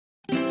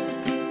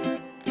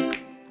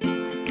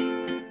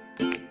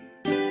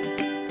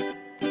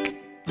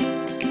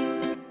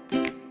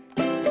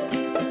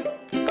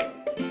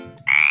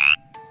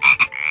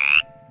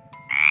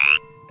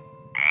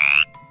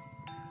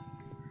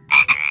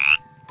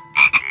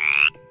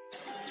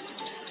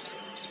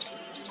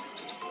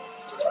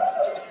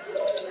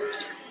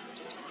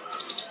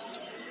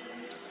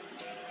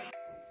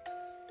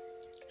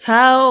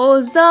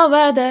How's the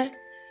weather?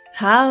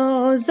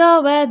 How's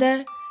the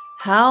weather?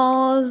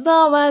 How's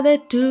the weather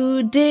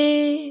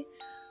today?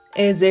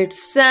 Is it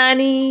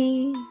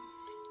sunny?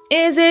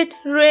 Is it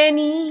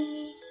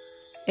rainy?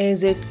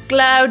 Is it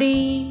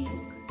cloudy?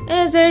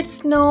 Is it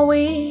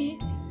snowy?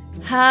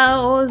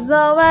 How's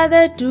the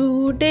weather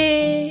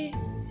today?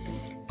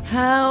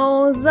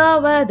 How's the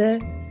weather?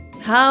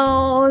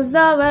 How's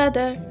the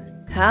weather?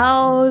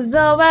 How's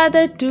the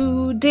weather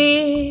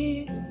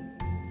today?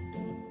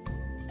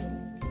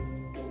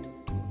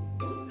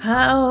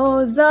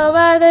 How's the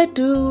weather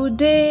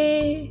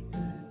today?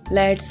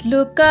 Let's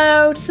look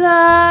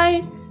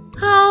outside.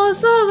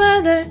 How's the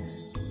weather?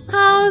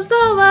 How's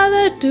the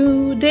weather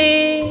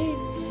today?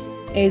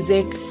 Is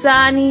it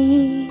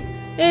sunny?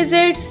 Is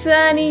it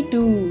sunny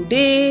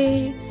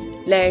today?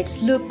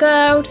 Let's look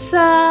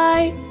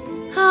outside.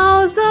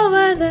 How's the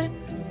weather?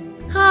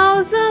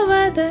 How's the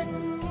weather?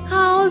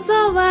 How's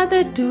the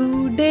weather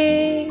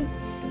today?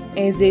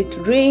 Is it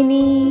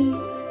rainy?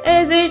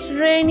 Is it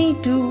rainy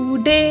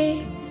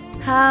today?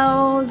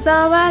 How's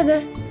the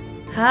weather?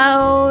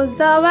 How's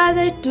the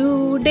weather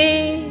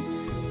today?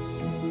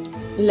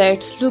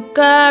 Let's look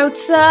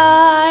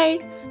outside.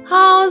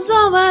 How's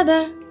the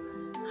weather?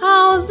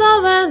 How's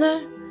the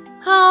weather?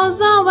 How's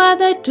the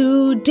weather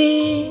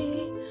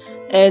today?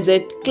 Is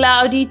it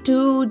cloudy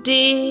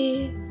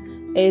today?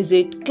 Is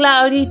it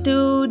cloudy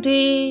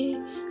today?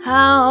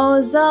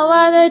 How's the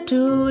weather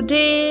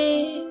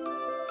today?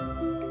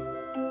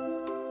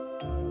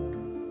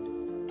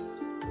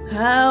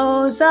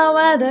 How's the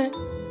weather?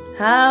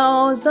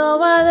 How's the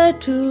weather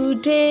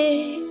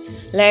today?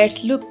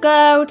 Let's look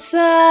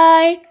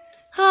outside.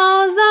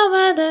 How's the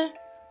weather?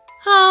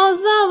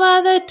 How's the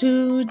weather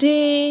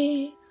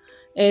today?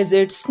 Is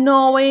it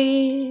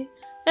snowy?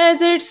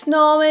 Is it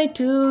snowy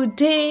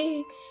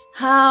today?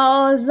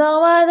 How's the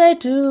weather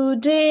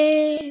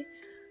today?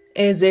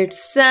 Is it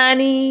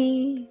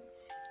sunny?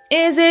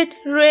 Is it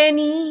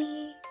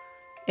rainy?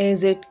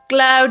 Is it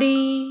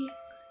cloudy?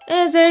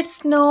 Is it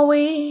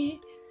snowy?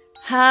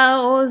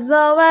 How's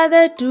the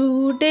weather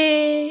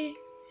today?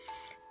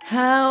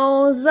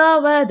 How's the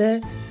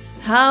weather?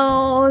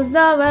 How's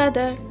the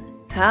weather?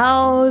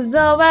 How's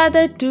the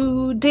weather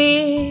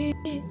today?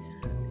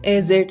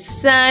 Is it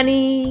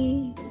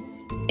sunny?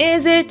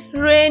 Is it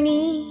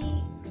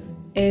rainy?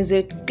 Is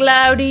it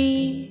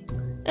cloudy?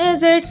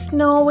 Is it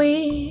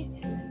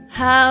snowy?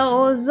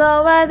 How's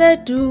the weather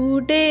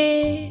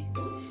today?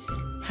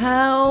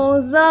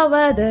 How's the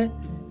weather?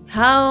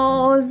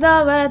 How's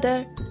the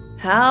weather?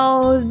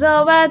 How's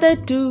the weather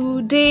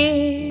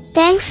today?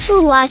 Thanks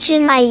for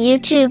watching my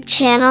YouTube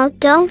channel.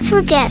 Don't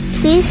forget,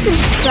 please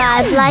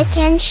subscribe, like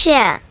and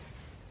share.